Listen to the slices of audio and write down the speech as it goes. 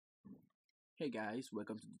Hey guys,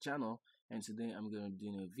 welcome to the channel, and today I'm gonna be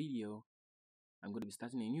doing a video. I'm gonna be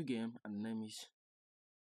starting a new game, and the name is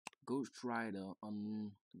Ghost Rider.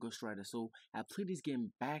 Ghost Rider. So I played this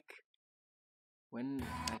game back when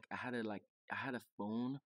I had a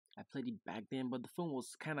phone. I played it back then, but the phone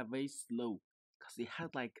was kind of very slow because it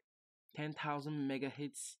had like 10,000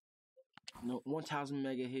 megahertz, no 1,000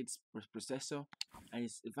 megahertz processor, and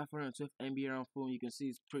it's a 512 MB RAM phone. You can see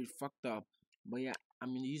it's pretty fucked up. But yeah,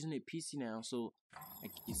 I'm using a PC now, so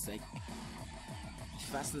like it's like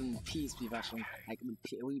faster than the PSP version, like the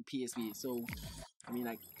PSP. So I mean,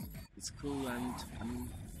 like it's cool, and I'm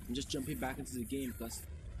just jumping back into the game because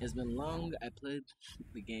it's been long. I played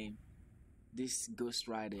the game. This Ghost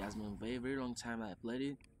Rider has been a very long time I played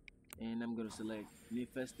it, and I'm gonna select new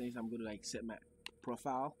first things. I'm gonna like set my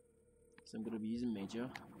profile, so I'm gonna be using Major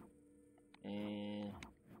and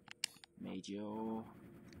Major,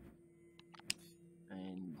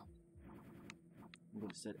 and I'm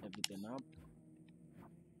gonna set everything up.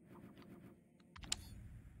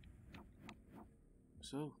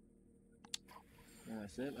 So, like I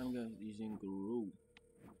said, I'm gonna be using Guru.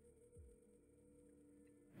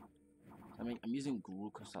 I'm using Guru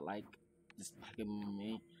because I like this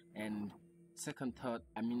Pokemon, and second thought,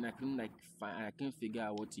 I couldn't I couldn't figure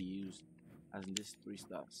out what to use as in these three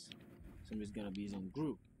stuffs. So I'm just gonna be using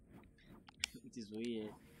Guru, which is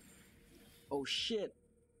weird. Oh shit!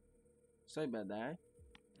 Sorry about that.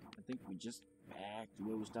 I think we just back to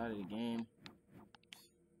where we started the game.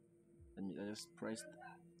 I just pressed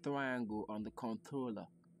triangle on the controller,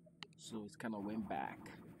 so it's kind of went back.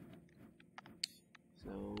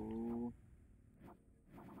 So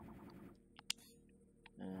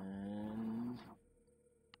and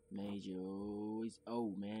Major is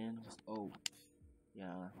O, man. It's O.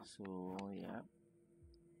 Yeah, so yeah.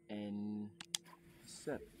 And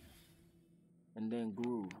set. And then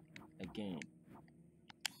Guru again.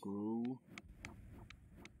 Guru.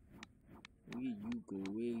 Where you go?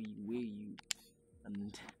 Where you?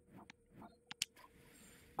 And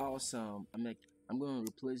awesome. I'm gonna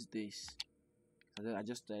replace this. I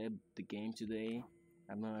just started the game today.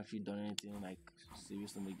 I've not actually done anything like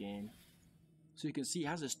serious in the game. So you can see it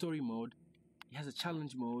has a story mode. It has a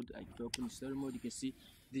challenge mode. Like if you open the story mode, you can see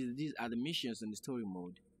these are the missions in the story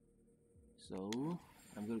mode. So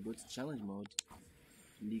I'm gonna go to challenge mode,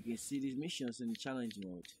 and you can see these missions in challenge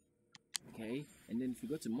mode. Okay, and then if you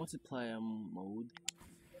go to multiplayer mode,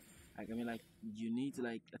 like you need to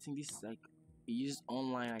I think this is like it uses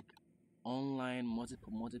online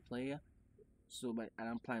multiplayer. So but I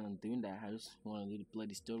don't plan on doing that. I just want to play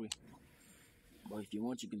the story. But if you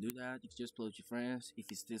want, you can do that. You can just play with your friends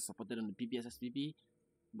if it's still supported on the PPSSPP.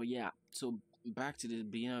 But yeah, so back to the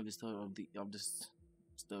beginning of the story of this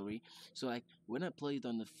story. So like when I played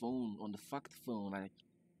on the phone, on the fucked phone, like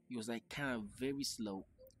it was like kind of very slow.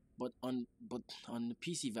 But on the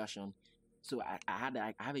PC version, so I have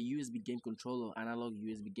a USB game controller, analog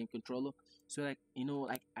USB game controller. So like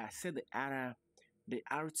like I set the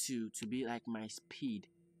R2 to be like my speed.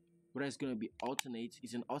 Whether it's gonna be alternate,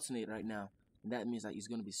 it's in alternate right now. And that means like it's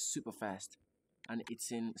gonna be super fast. And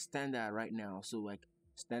it's in standard right now. So like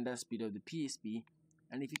standard speed of the PSP.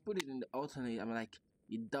 And if you put it in the alternate, like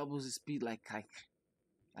it doubles the speed like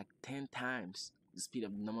 10 times the speed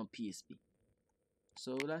of the normal PSP.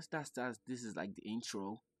 So that's this is like the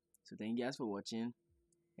intro. So thank you guys for watching,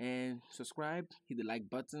 and subscribe, hit the like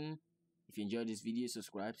button if you enjoyed this video.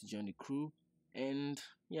 Subscribe to join the crew, and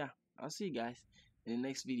yeah, I'll see you guys in the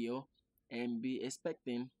next video, and be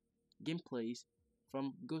expecting gameplays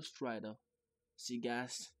from Ghost Rider. See you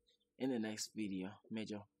guys in the next video.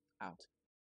 Major out.